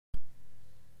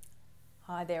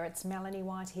Hi there, it's Melanie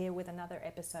White here with another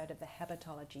episode of the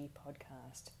Habitology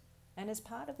podcast. And as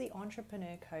part of the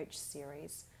Entrepreneur Coach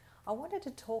series, I wanted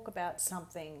to talk about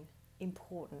something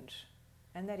important,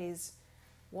 and that is,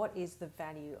 what is the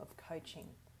value of coaching?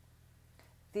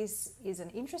 This is an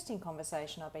interesting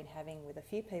conversation I've been having with a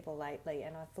few people lately,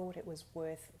 and I thought it was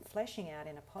worth fleshing out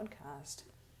in a podcast.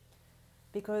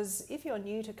 Because if you're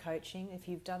new to coaching, if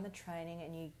you've done the training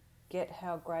and you get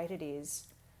how great it is,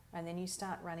 and then you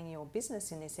start running your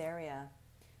business in this area,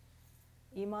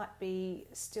 you might be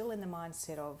still in the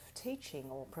mindset of teaching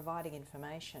or providing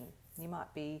information. You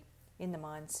might be in the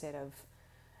mindset of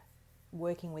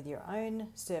working with your own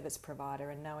service provider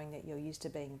and knowing that you're used to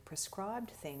being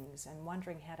prescribed things and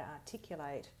wondering how to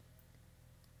articulate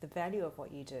the value of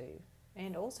what you do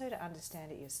and also to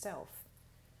understand it yourself.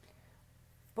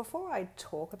 Before I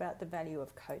talk about the value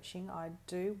of coaching, I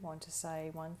do want to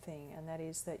say one thing, and that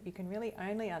is that you can really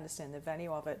only understand the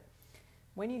value of it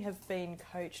when you have been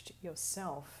coached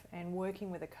yourself, and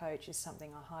working with a coach is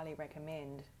something I highly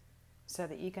recommend so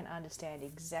that you can understand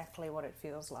exactly what it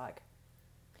feels like.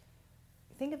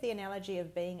 Think of the analogy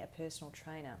of being a personal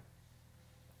trainer.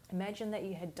 Imagine that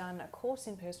you had done a course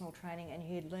in personal training and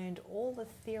you had learned all the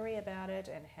theory about it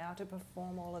and how to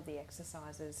perform all of the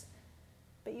exercises,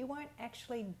 but you weren't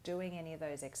actually doing any of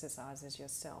those exercises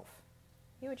yourself.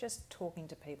 You were just talking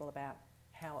to people about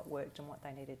how it worked and what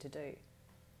they needed to do.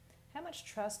 How much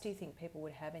trust do you think people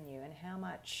would have in you, and how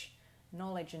much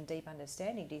knowledge and deep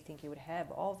understanding do you think you would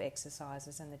have of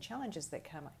exercises and the challenges that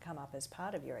come up as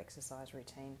part of your exercise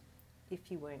routine if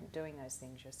you weren't doing those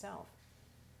things yourself?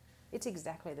 It's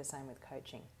exactly the same with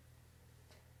coaching.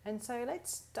 And so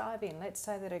let's dive in. Let's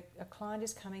say that a client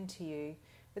is coming to you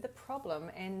with a problem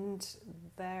and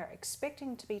they're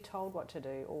expecting to be told what to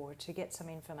do or to get some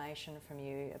information from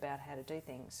you about how to do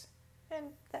things. And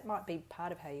that might be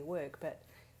part of how you work, but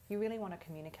you really want to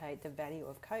communicate the value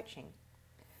of coaching.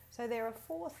 So there are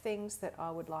 4 things that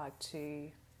I would like to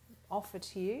offer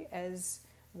to you as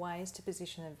ways to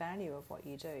position the value of what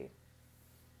you do.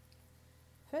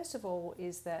 First of all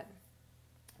is that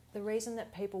the reason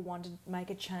that people want to make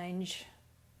a change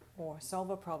or solve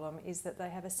a problem is that they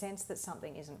have a sense that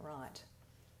something isn't right.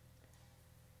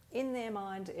 In their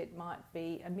mind, it might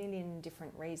be a million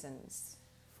different reasons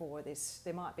for this.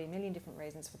 There might be a million different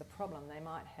reasons for the problem. They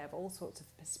might have all sorts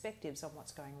of perspectives on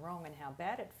what's going wrong and how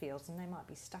bad it feels, and they might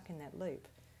be stuck in that loop.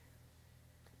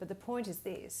 But the point is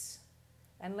this: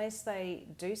 unless they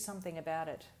do something about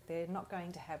it, they're not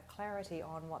going to have clarity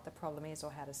on what the problem is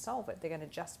or how to solve it. They're going to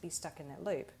just be stuck in that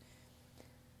loop.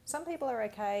 Some people are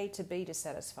okay to be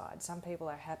dissatisfied. Some people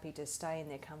are happy to stay in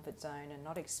their comfort zone and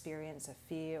not experience a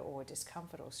fear or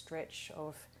discomfort or stretch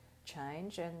of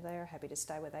change, and they're happy to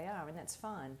stay where they are, and that's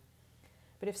fine.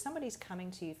 But if somebody's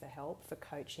coming to you for help, for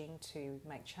coaching to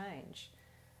make change,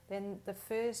 then the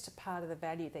first part of the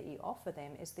value that you offer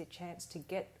them is the chance to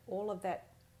get all of that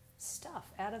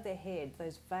stuff out of their head,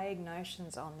 those vague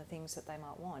notions on the things that they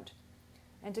might want,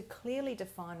 and to clearly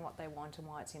define what they want and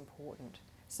why it's important,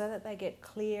 so that they get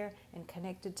clear and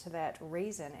connected to that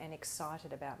reason and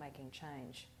excited about making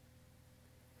change.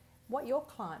 What your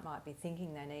client might be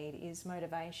thinking they need is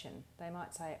motivation. They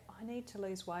might say, I need to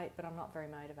lose weight, but I'm not very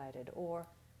motivated. Or,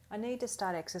 I need to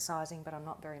start exercising, but I'm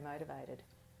not very motivated.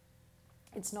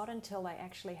 It's not until they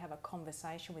actually have a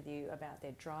conversation with you about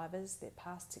their drivers, their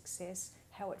past success,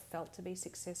 how it felt to be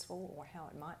successful or how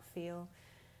it might feel,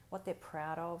 what they're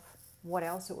proud of, what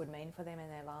else it would mean for them in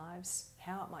their lives,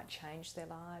 how it might change their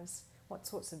lives, what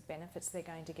sorts of benefits they're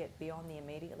going to get beyond the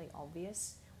immediately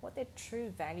obvious, what their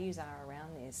true values are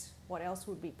around this, what else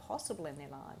would be possible in their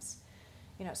lives.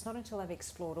 It's not until they've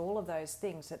explored all of those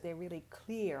things that they're really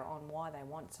clear on why they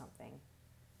want something.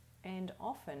 And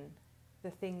often, the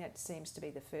thing that seems to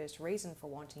be the first reason for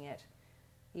wanting it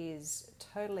is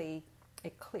totally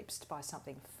eclipsed by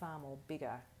something far more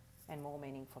bigger and more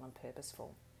meaningful and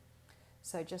purposeful.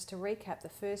 So just to recap, the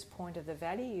first point of the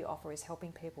value you offer is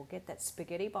helping people get that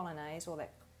spaghetti bolognese or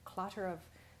that clutter of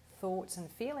thoughts and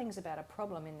feelings about a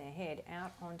problem in their head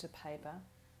out onto paper,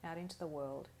 out into the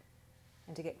world,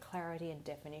 and to get clarity and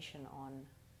definition on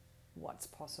what's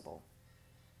possible.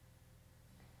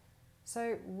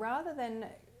 So rather than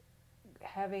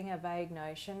having a vague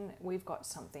notion, we've got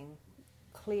something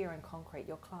clear and concrete.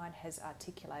 Your client has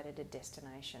articulated a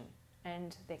destination,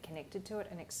 and they're connected to it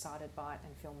and excited by it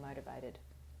and feel motivated,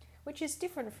 which is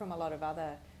different from a lot of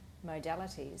other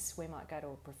modalities. We might go to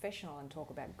a professional and talk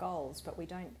about goals, but we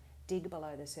don't dig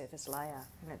below the surface layer.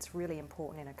 And it's really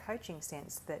important in a coaching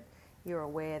sense that you're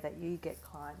aware that you get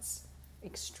clients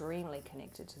extremely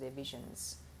connected to their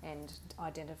visions and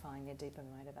identifying their deeper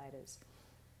motivators.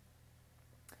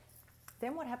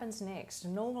 Then what happens next?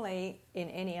 Normally, in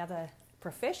any other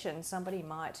profession, somebody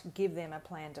might give them a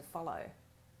plan to follow.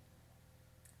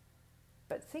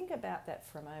 But think about that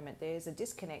for a moment. There's a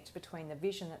disconnect between the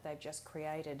vision that they've just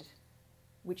created,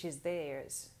 which is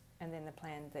theirs, and then the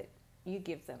plan that you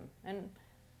give them. And,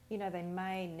 you know, they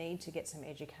may need to get some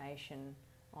education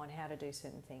on how to do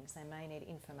certain things. They may need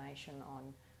information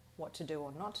on what to do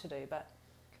or not to do. But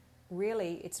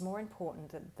really, it's more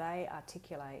important that they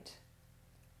articulate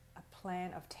a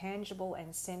plan of tangible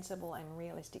and sensible and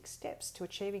realistic steps to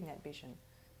achieving that vision.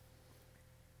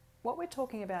 What we're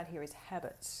talking about here is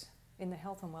habits. In the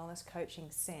health and wellness coaching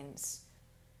sense,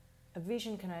 a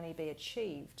vision can only be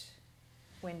achieved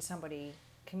when somebody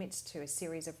commits to a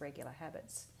series of regular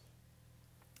habits.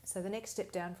 So the next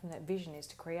step down from that vision is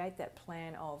to create that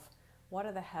plan of what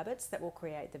are the habits that will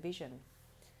create the vision.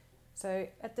 So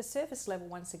at the surface level,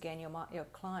 once again, your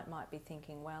client might be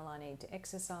thinking, well, I need to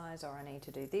exercise, or I need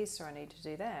to do this, or I need to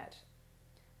do that.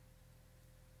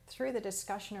 Through the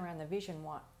discussion around the vision,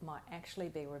 what might actually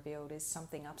be revealed is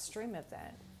something upstream of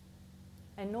that.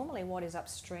 And normally what is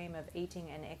upstream of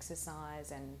eating and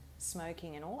exercise and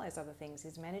smoking and all those other things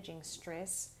is managing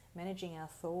stress, managing our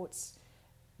thoughts,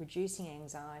 reducing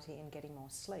anxiety and getting more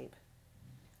sleep.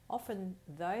 Often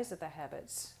those are the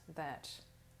habits that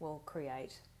will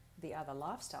create the other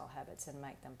lifestyle habits and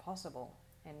make them possible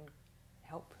and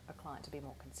help a client to be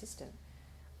more consistent.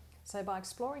 So by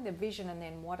exploring the vision and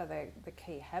then what are the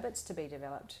key habits to be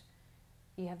developed,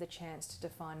 you have the chance to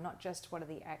define not just what are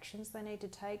the actions they need to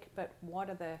take, but what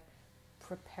are the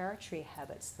preparatory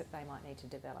habits that they might need to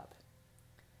develop.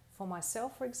 For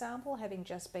myself, for example, having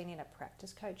just been in a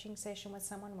practice coaching session with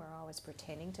someone where I was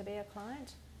pretending to be a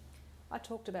client, I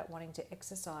talked about wanting to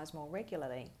exercise more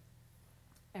regularly.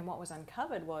 And what was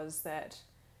uncovered was that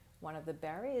one of the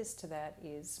barriers to that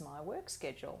is my work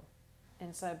schedule.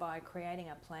 And so by creating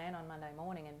a plan on Monday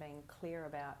morning and being clear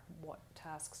about what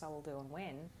tasks I will do and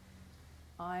when,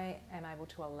 I am able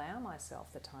to allow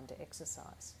myself the time to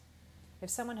exercise.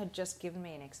 If someone had just given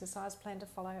me an exercise plan to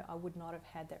follow, I would not have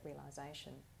had that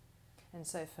realization. And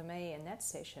so for me in that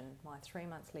session, my 3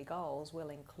 monthly goals will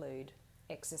include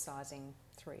exercising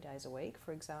 3 days a week,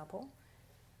 for example,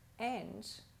 and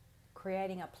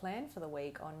creating a plan for the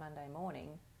week on Monday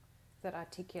morning that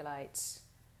articulates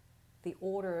the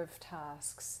order of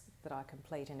tasks that I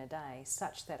complete in a day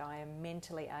such that I am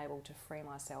mentally able to free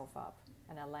myself up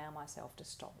and allow myself to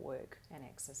stop work and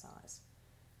exercise.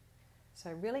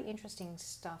 So really interesting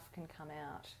stuff can come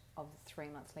out of the 3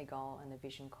 monthly goal and the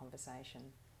vision conversation.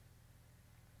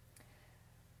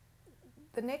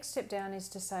 The next step down is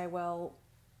to say, well,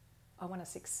 I want to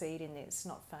succeed in this,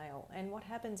 not fail. And what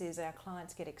happens is our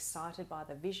clients get excited by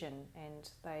the vision and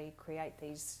they create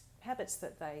these habits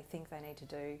that they think they need to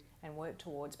do and work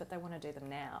towards, but they want to do them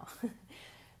now.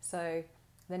 So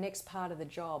the next part of the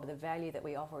job, the value that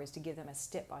we offer, is to give them a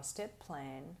step-by-step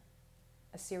plan,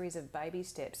 a series of baby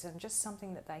steps, and just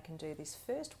something that they can do this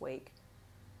first week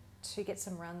to get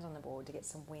some runs on the board, to get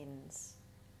some wins,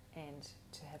 and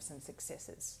to have some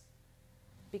successes.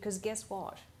 Because guess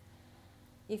what?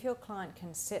 If your client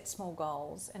can set small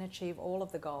goals and achieve all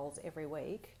of the goals every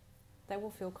week, they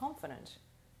will feel confident.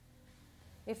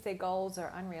 If their goals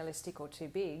are unrealistic or too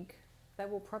big, they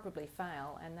will probably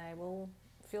fail and they will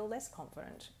feel less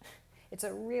confident. It's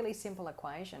a really simple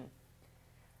equation.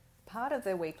 Part of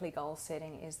the weekly goal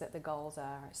setting is that the goals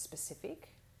are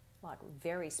specific, like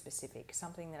very specific,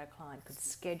 something that a client could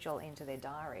schedule into their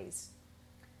diaries.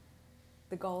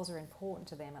 The goals are important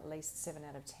to them, at least 7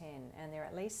 out of 10, and they're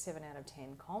at least 7 out of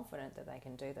 10 confident that they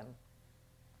can do them.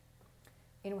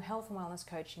 In health and wellness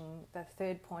coaching, the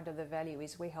third point of the value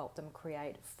is we help them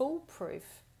create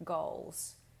foolproof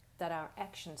goals that are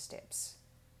action steps.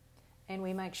 And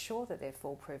we make sure that they're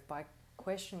foolproof by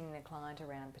questioning the client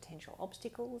around potential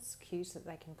obstacles, cues that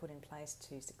they can put in place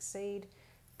to succeed,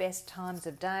 best times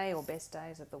of day or best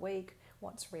days of the week,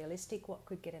 what's realistic, what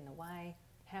could get in the way,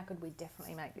 how could we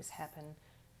definitely make this happen,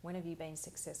 when have you been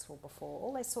successful before,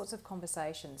 all those sorts of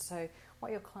conversations. So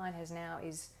what your client has now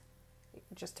is,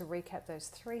 just to recap those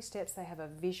 3 steps, they have a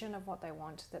vision of what they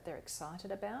want that they're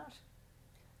excited about.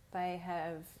 They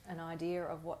have an idea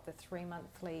of what the 3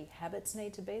 monthly habits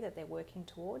need to be that they're working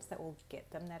towards that will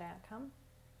get them that outcome.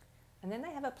 And then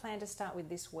they have a plan to start with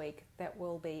this week that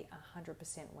will be 100%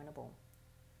 winnable.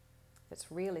 That's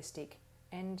realistic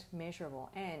and measurable,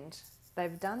 and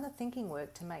they've done the thinking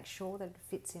work to make sure that it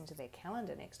fits into their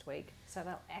calendar next week so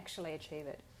they'll actually achieve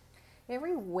it.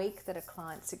 Every week that a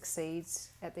client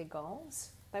succeeds at their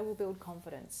goals, they will build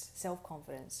confidence,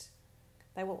 self-confidence.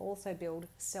 They will also build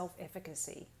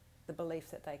self-efficacy, the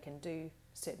belief that they can do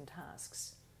certain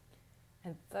tasks.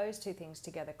 And those two things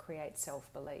together create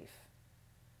self-belief.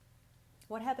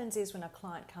 What happens is when a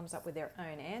client comes up with their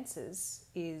own answers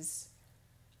is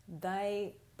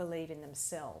they believe in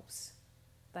themselves.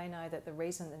 They know that the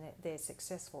reason that they're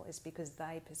successful is because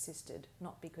they persisted,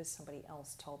 not because somebody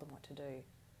else told them what to do.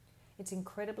 It's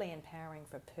incredibly empowering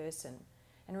for a person.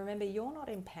 And remember, you're not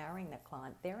empowering that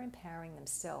client, they're empowering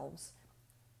themselves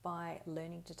by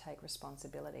learning to take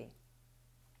responsibility.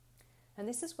 And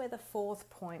this is where the fourth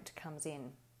point comes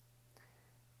in.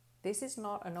 This is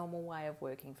not a normal way of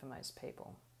working for most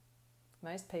people.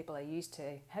 Most people are used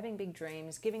to having big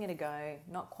dreams, giving it a go,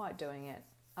 not quite doing it.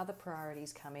 Other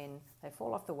priorities come in, they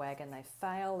fall off the wagon, they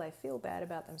fail, they feel bad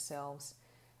about themselves,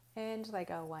 and they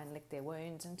go away and lick their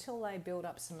wounds until they build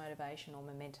up some motivation or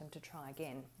momentum to try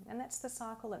again. And that's the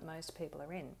cycle that most people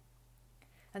are in.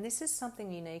 And this is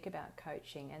something unique about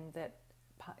coaching, and that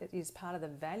is part of the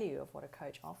value of what a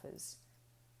coach offers.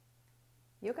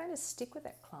 You're going to stick with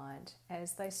that client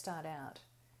as they start out,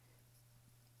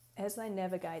 as they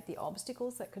navigate the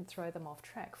obstacles that could throw them off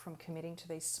track from committing to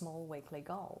these small weekly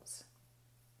goals.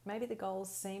 Maybe the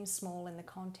goals seem small in the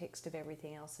context of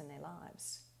everything else in their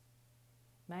lives.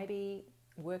 Maybe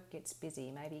work gets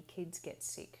busy, maybe kids get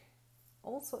sick.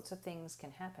 All sorts of things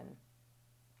can happen.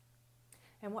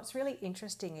 And what's really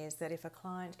interesting is that if a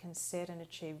client can set and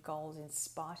achieve goals in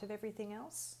spite of everything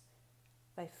else,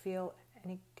 they feel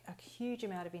a huge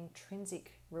amount of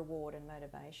intrinsic reward and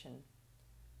motivation.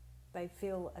 They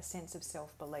feel a sense of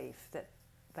self-belief that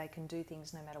they can do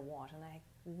things no matter what, and they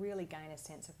really gain a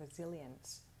sense of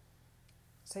resilience.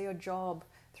 So your job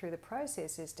through the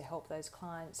process is to help those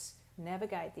clients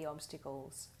navigate the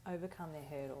obstacles, overcome their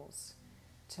hurdles,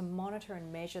 to monitor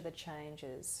and measure the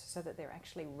changes so that they're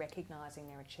actually recognising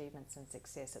their achievements and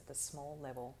success at the small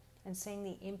level and seeing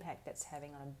the impact that's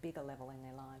having on a bigger level in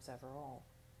their lives overall.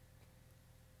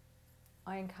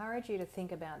 I encourage you to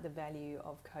think about the value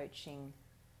of coaching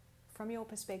from your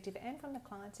perspective and from the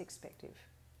client's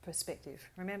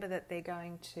perspective. Remember that they're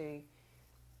going to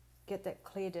get that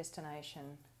clear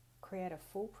destination, create a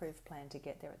foolproof plan to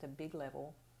get there at the big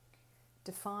level,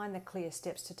 define the clear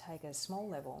steps to take at a small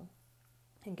level,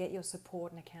 and get your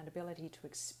support and accountability to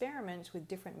experiment with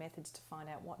different methods to find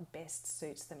out what best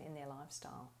suits them in their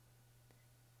lifestyle.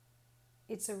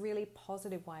 It's a really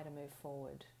positive way to move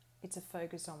forward. It's a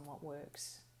focus on what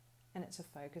works, and it's a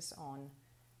focus on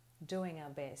doing our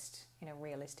best in a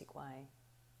realistic way.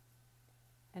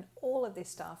 And all of this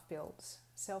stuff builds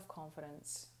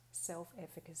self-confidence,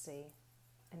 self-efficacy,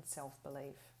 and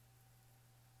self-belief.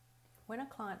 When a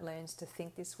client learns to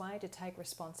think this way, to take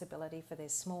responsibility for their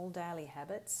small daily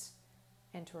habits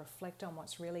and to reflect on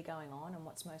what's really going on and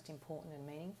what's most important and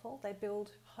meaningful, they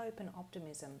build hope and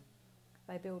optimism.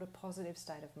 They build a positive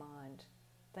state of mind.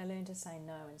 They learn to say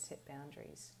no and set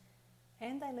boundaries.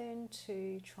 And they learn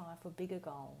to try for bigger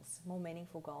goals, more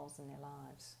meaningful goals in their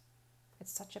lives.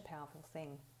 It's such a powerful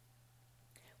thing.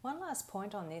 One last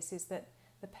point on this is that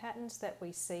the patterns that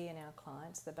we see in our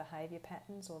clients, the behaviour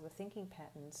patterns or the thinking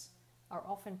patterns, are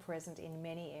often present in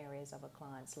many areas of a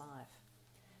client's life.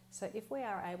 So if we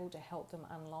are able to help them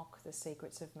unlock the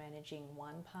secrets of managing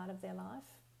one part of their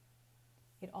life,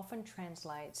 it often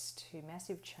translates to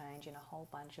massive change in a whole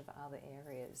bunch of other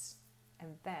areas.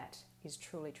 And that is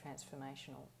truly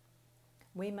transformational.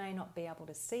 We may not be able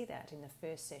to see that in the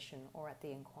first session or at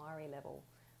the inquiry level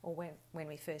or when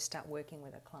we first start working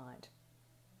with a client.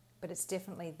 But it's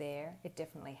definitely there, it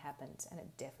definitely happens, and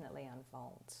it definitely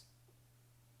unfolds.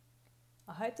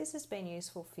 I hope this has been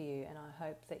useful for you, and I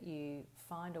hope that you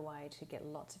find a way to get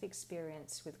lots of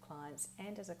experience with clients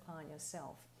and as a client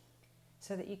yourself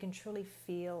so that you can truly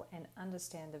feel and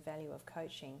understand the value of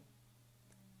coaching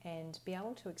and be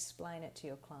able to explain it to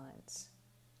your clients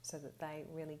so that they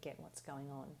really get what's going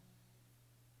on.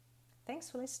 Thanks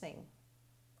for listening.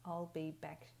 I'll be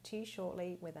back to you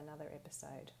shortly with another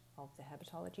episode of the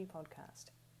Habitology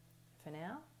Podcast. For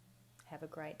now, have a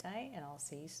great day and I'll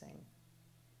see you soon.